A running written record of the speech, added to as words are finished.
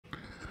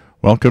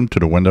Welcome to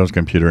the Windows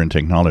Computer and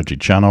Technology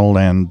channel,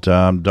 and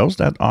those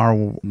that are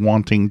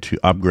wanting to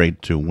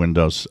upgrade to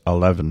Windows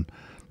 11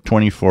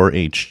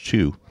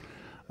 24H2.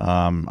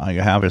 I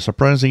have a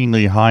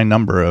surprisingly high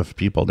number of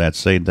people that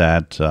say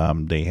that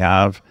they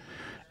have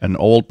an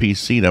old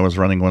PC that was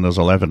running Windows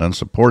 11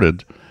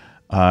 unsupported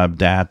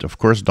that, of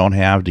course, don't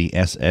have the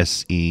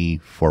SSE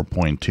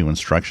 4.2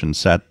 instruction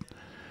set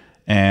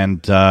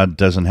and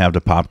doesn't have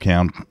the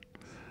Popcnt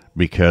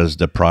because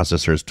the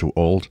processor is too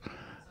old.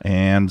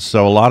 And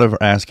so a lot of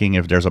asking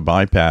if there's a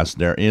bypass.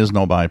 There is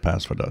no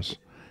bypass for those.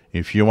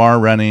 If you are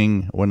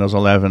running Windows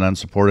 11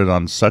 unsupported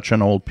on such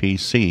an old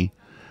PC,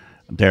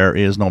 there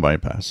is no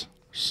bypass.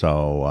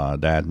 So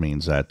that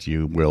means that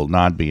you will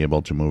not be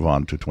able to move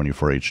on to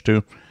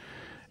 24H2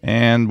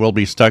 and will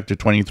be stuck to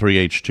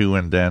 23H2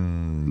 and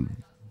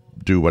then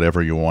do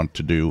whatever you want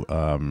to do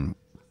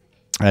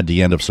at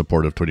the end of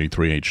support of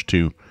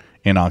 23H2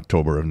 in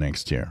October of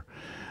next year.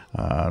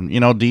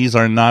 These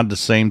are not the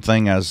same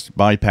thing as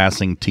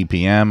bypassing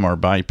TPM or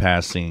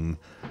bypassing,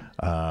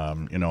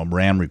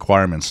 RAM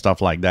requirements,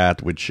 stuff like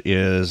that, which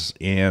is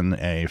in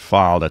a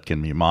file that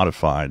can be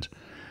modified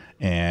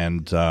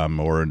and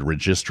or a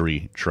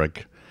registry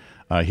trick.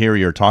 Here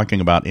you're talking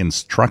about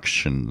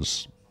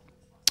instructions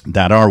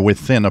that are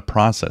within a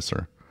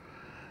processor.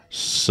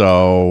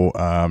 So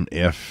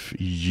if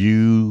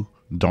you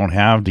don't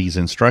have these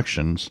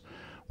instructions,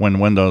 when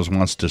Windows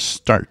wants to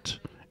start,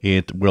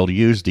 it will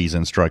use these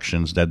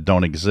instructions that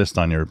don't exist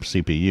on your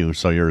CPU,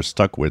 so you're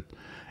stuck with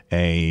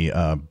a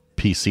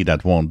PC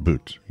that won't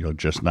boot. You're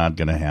just not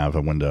going to have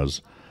a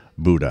Windows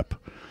boot up.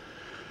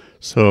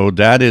 So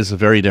that is a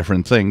very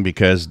different thing,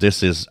 because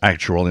this is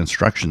actual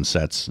instruction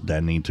sets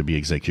that need to be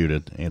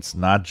executed. It's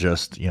not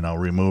just,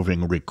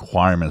 removing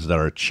requirements that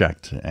are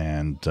checked,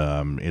 and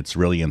it's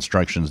really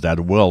instructions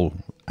that will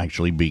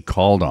actually be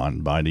called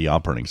on by the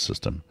operating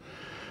system.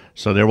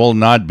 So there will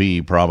not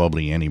be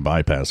probably any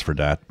bypass for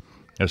that.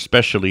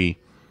 Especially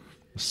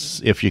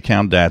if you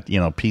count that,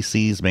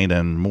 PCs made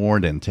in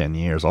more than 10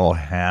 years all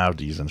have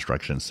these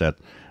instruction set.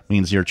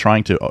 Means you're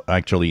trying to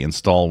actually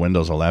install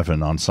Windows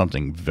 11 on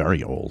something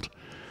very old.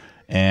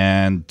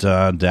 And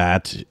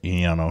that,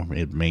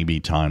 it may be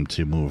time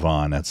to move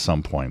on at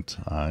some point.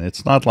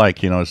 It's not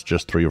like, it's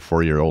just 3 or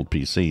 4 year old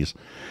PCs.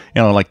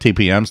 Like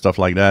TPM, stuff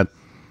like that.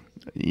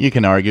 You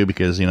can argue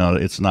because,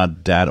 it's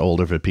not that old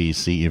of a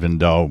PC, even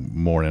though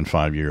more than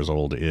 5 years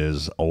old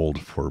is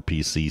old for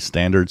PC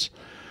standards.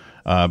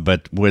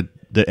 But with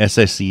the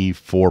SSE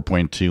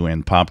 4.2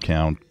 and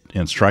Popcnt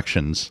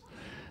instructions,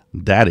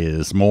 that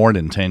is more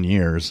than 10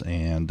 years,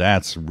 and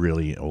that's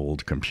really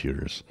old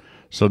computers.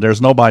 So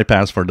there's no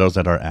bypass for those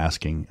that are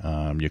asking.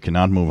 You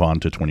cannot move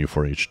on to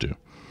 24H2.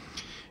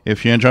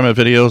 If you enjoy my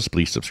videos,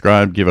 please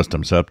subscribe, give us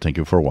thumbs up. Thank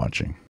you for watching.